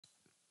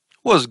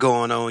What's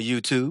going on,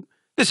 YouTube?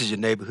 This is your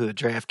neighborhood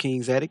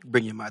DraftKings addict,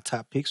 bringing you my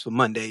top picks for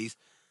Monday's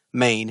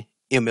main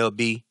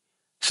MLB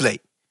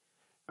slate.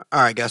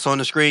 All right, guys. So on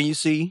the screen, you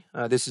see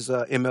this is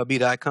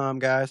MLB.com,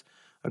 guys.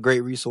 A great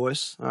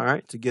resource. All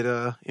right, to get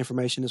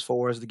information as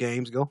far as the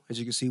games go. As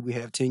you can see, we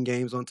have 10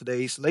 games on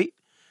today's slate.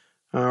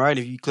 All right,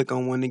 if you click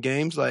on one of the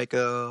games, like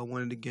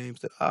one of the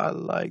games that I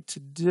like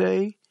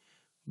today,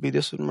 be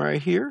this one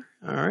right here.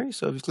 All right,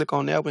 so if you click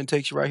on that one, it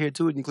takes you right here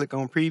to it, and you click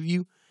on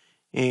preview.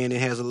 And it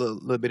has a little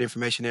bit of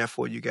information there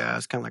for you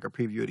guys, kind of like a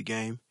preview of the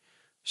game.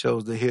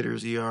 Shows the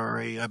hitters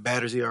ERA,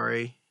 batters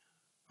ERA.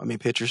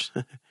 Pitchers.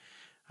 All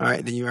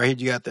right, then right here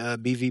you got the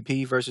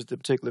BVP versus the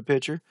particular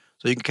pitcher,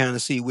 so you can kind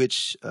of see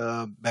which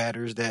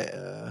batters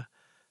that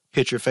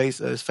pitcher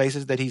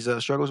faces that he's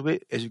struggles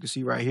with. As you can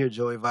see right here,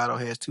 Joey Votto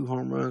has 2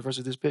 home runs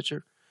versus this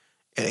pitcher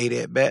at 8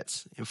 at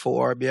bats and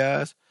 4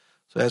 RBIs,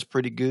 so that's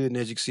pretty good. And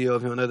as you can see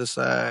over here on the other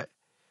side,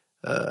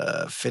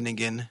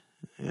 Finnegan,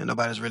 and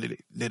nobody's really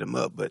lit him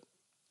up, but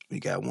we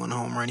got 1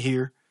 home run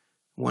here,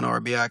 1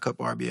 RBI, a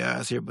couple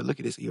RBIs here. But look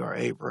at this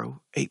ERA, bro.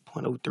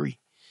 8.03.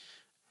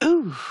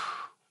 Ooh,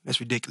 that's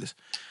ridiculous.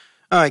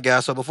 All right,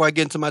 guys. So before I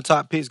get into my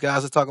top picks,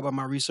 guys, let's talk about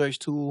my research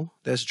tool.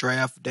 That's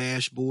Draft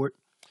Dashboard.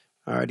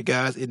 All right,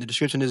 guys. In the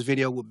description of this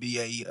video will be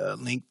a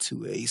link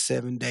to a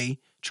 7-day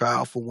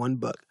trial for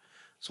 $1.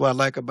 So what I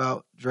like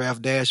about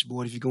Draft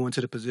Dashboard, if you go into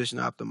the position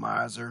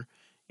optimizer,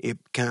 it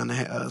kind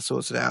of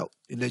sorts it out.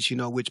 It lets you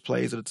know which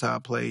plays are the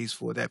top plays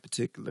for that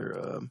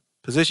particular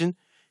position.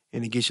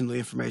 And it gives you the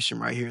information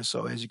right here.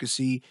 So as you can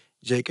see,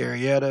 Jake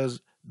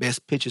Arrieta's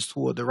best pitches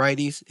toward the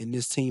righties, and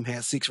this team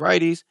has 6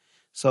 righties.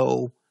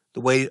 So the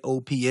weighted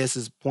OPS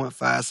is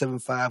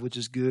 .575, which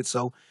is good.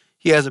 So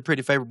he has a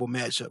pretty favorable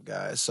matchup,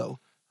 guys. So,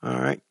 all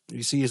right.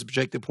 You see his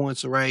projected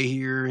points are right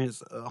here,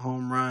 his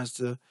home runs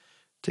to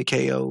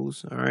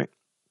KOs. All right.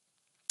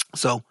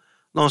 So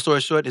long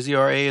story short, his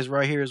ERA is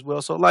right here as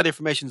well. So a lot of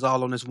information is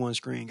all on this one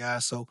screen,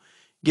 guys. So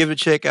give it a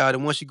check out.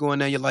 And once you go in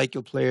there, you like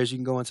your players, you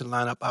can go into the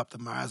lineup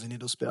optimizer and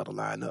it'll spell the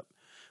lineup.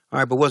 All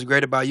right, but what's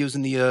great about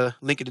using the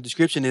link in the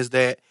description is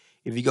that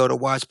if you go to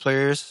watch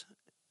players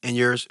in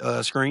your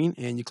screen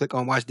and you click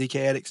on watch DK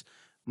Addicts,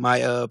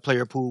 my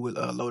player pool will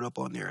load up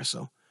on there. So,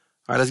 all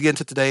right, let's get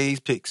into today's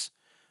picks.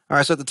 All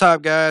right, so at the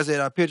top, guys, at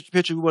our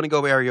pitcher, we want to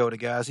go with Arrieta,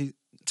 guys.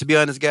 To be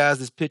honest, guys,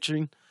 this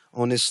pitching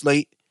on this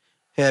slate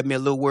had me a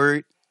little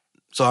worried.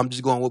 So I'm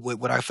just going with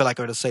what I feel like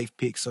are the safe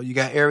picks. So you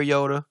got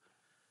Arrieta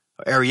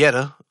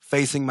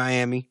facing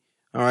Miami,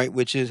 all right,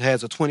 which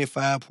has a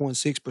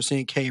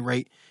 25.6% K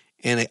rate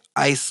and an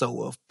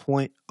ISO of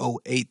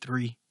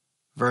 .083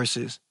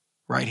 versus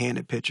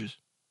right-handed pitchers.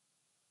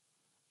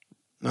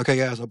 Okay,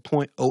 guys, a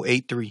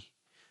 .083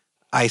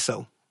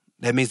 ISO.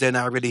 That means they're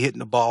not really hitting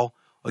the ball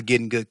or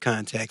getting good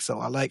contact. So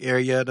I like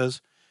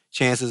Arrieta's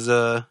chances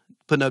of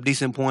putting up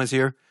decent points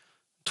here.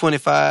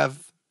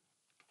 25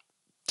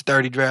 to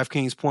 30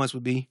 DraftKings points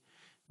would be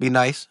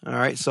nice. All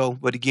right. So,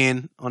 but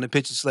again, on the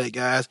pitching slate,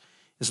 guys,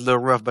 it's a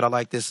little rough, but I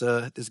like this.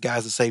 This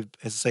guy's a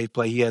safe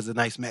play. He has a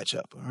nice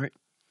matchup. All right.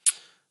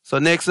 So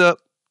next up,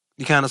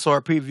 you kind of saw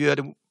a preview of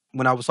it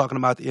when I was talking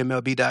about the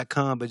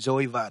MLB.com, but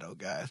Joey Votto,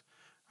 guys.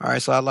 All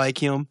right. So I like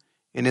him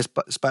in this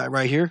spot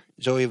right here.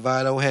 Joey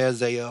Votto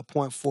has a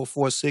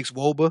 .446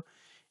 WOBA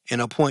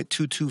and a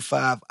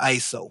 .225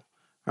 ISO. All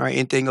right.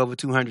 Anything over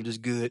 200 is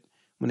good.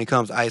 When it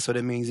comes to ISO,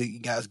 that means he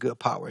got good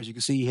power. As you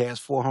can see, he has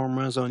 4 home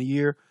runs on the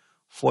year,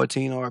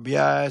 14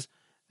 RBIs.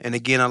 And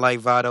again, I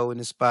like Votto in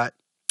this spot.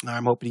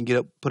 I'm hoping he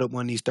can put up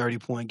one of these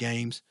 30-point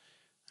games.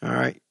 All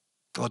right.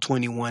 Or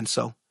 21.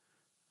 So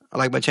I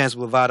like my chances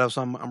with Votto,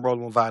 so I'm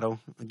rolling with Votto.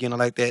 Again, I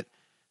like that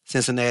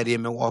Cincinnati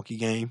and Milwaukee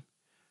game.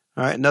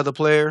 All right. Another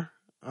player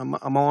I'm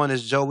on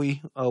is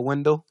Joey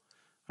Wendell.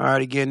 All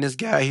right. Again, this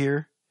guy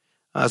here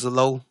is a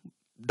low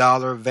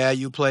dollar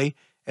value play.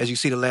 As you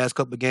see, the last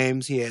couple of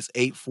games, he has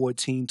 8,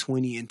 14,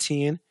 20, and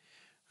 10.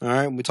 All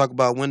right. When we talk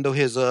about Wendell,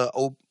 his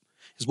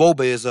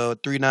WOBA is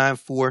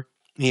 394.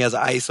 He has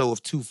an ISO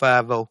of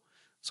 250.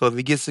 So if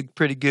he gets a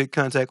pretty good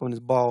contact on his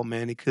ball,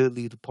 man, it could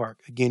leave the park.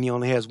 Again, he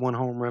only has 1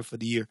 home run for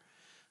the year.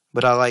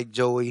 But I like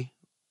Joey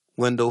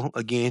Wendell.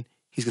 Again,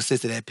 he's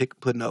consistent at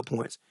putting up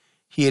points.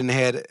 He hadn't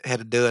had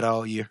a dud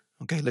all year.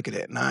 Okay, look at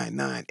that. 9,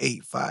 9,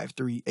 8, 5,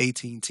 3,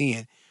 18,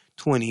 10,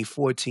 20,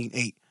 14,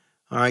 8.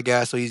 All right,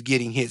 guys. So he's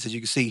getting hits, as you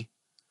can see.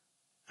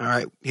 All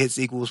right, hits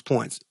equals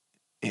points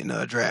in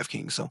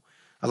DraftKings. So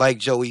I like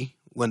Joey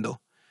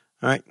Wendell.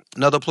 All right,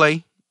 another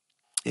play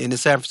in the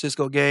San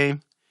Francisco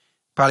game.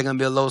 Probably going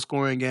to be a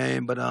low-scoring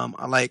game, but I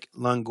like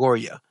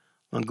Longoria.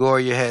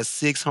 Longoria has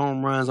 6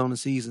 home runs on the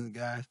season,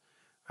 guys.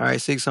 All right,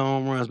 6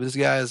 home runs. But this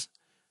guy's,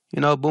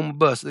 boom or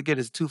bust. Look at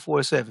his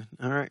 247.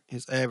 All right,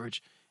 his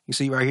average. You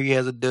see right here, he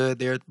has a dud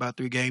there about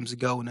 3 games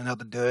ago and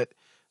another dud.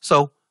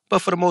 So, but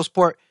for the most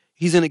part,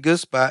 he's in a good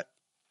spot.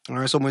 All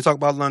right, so when we talk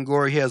about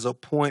Longoria, he has a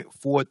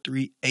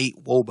 .438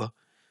 WOBA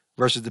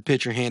versus the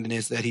pitcher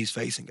handedness that he's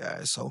facing,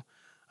 guys. So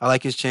I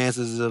like his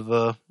chances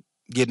of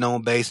getting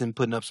on base and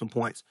putting up some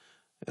points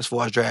as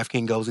far as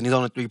DraftKings goes, and he's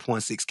only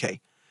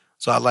 3.6K.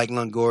 So I like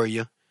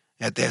Longoria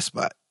at that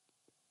spot.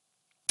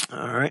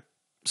 All right.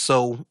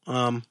 So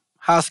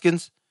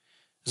Hoskins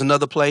is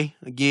another play.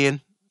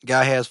 Again,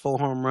 guy has 4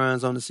 home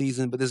runs on the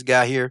season, but this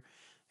guy here,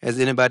 as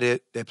anybody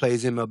that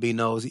plays MLB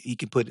knows, he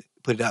can put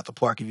it out the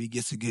park if he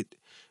gets a good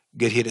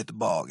hit at the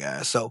ball,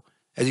 guys. So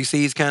as you see,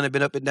 he's kind of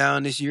been up and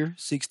down this year.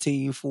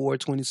 16, 4,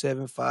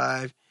 27,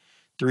 5,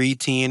 3,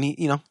 10.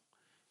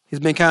 He's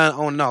been kind of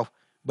on and off.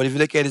 But if you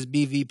look at his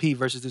BVP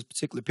versus this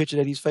particular pitcher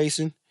that he's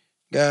facing,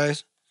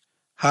 guys,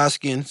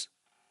 Hoskins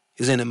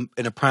is in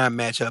a prime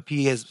matchup.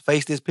 He has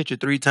faced this pitcher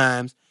 3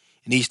 times,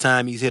 and each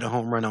time he's hit a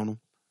home run on him.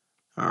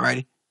 All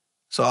righty.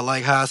 So I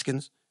like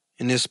Hoskins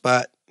in this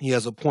spot. He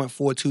has a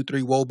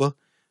 .423 WOBA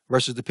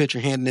versus the pitcher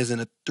Hendon is in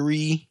a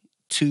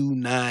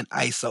 3.29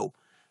 ISO.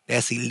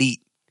 That's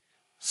elite.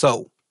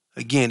 So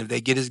again, if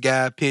they get this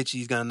guy a pitch,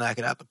 he's gonna knock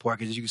it out the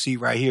park. As you can see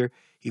right here,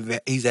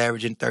 he's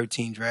averaging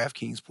 13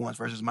 DraftKings points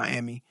versus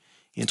Miami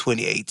in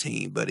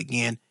 2018. But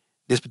again,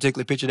 this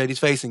particular pitcher that he's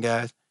facing,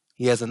 guys,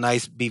 he has a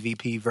nice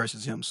BVP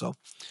versus him. So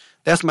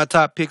that's my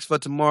top picks for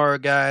tomorrow,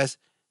 guys.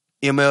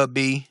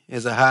 MLB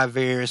is a high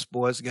variance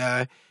sports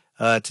guy.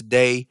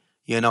 Today,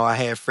 I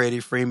had Freddie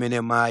Freeman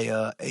in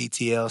my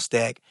ATL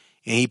stack,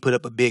 and he put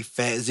up a big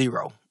fat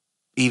 0,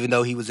 even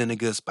though he was in a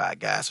good spot,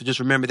 guys. So just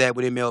remember that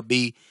with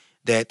MLB,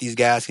 that these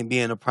guys can be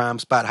in a prime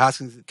spot.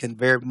 Hoskins can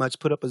very much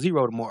put up a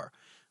 0 tomorrow,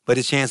 but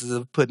his chances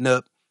of putting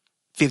up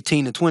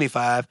 15 to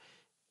 25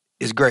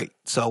 is great.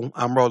 So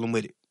I'm rolling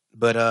with it.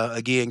 But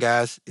again,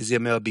 guys, it's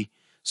MLB.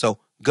 So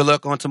good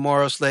luck on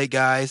tomorrow's slate,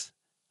 guys.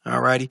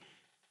 All righty.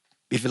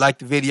 If you like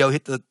the video,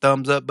 hit the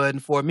thumbs up button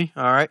for me.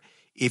 All right.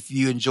 If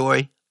you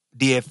enjoy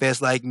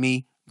DFS like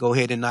me, go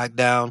ahead and knock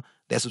down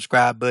that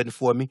subscribe button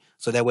for me,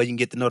 so that way you can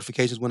get the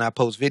notifications when I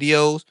post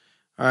videos.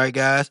 All right,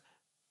 guys.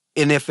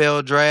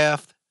 NFL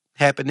draft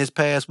happened this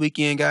past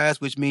weekend,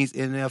 guys, which means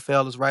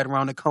NFL is right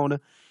around the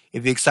corner.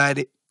 If you're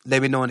excited,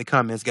 let me know in the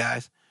comments,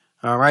 guys.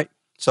 All right.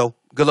 So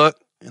good luck,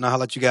 and I'll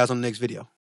holler at you guys on the next video.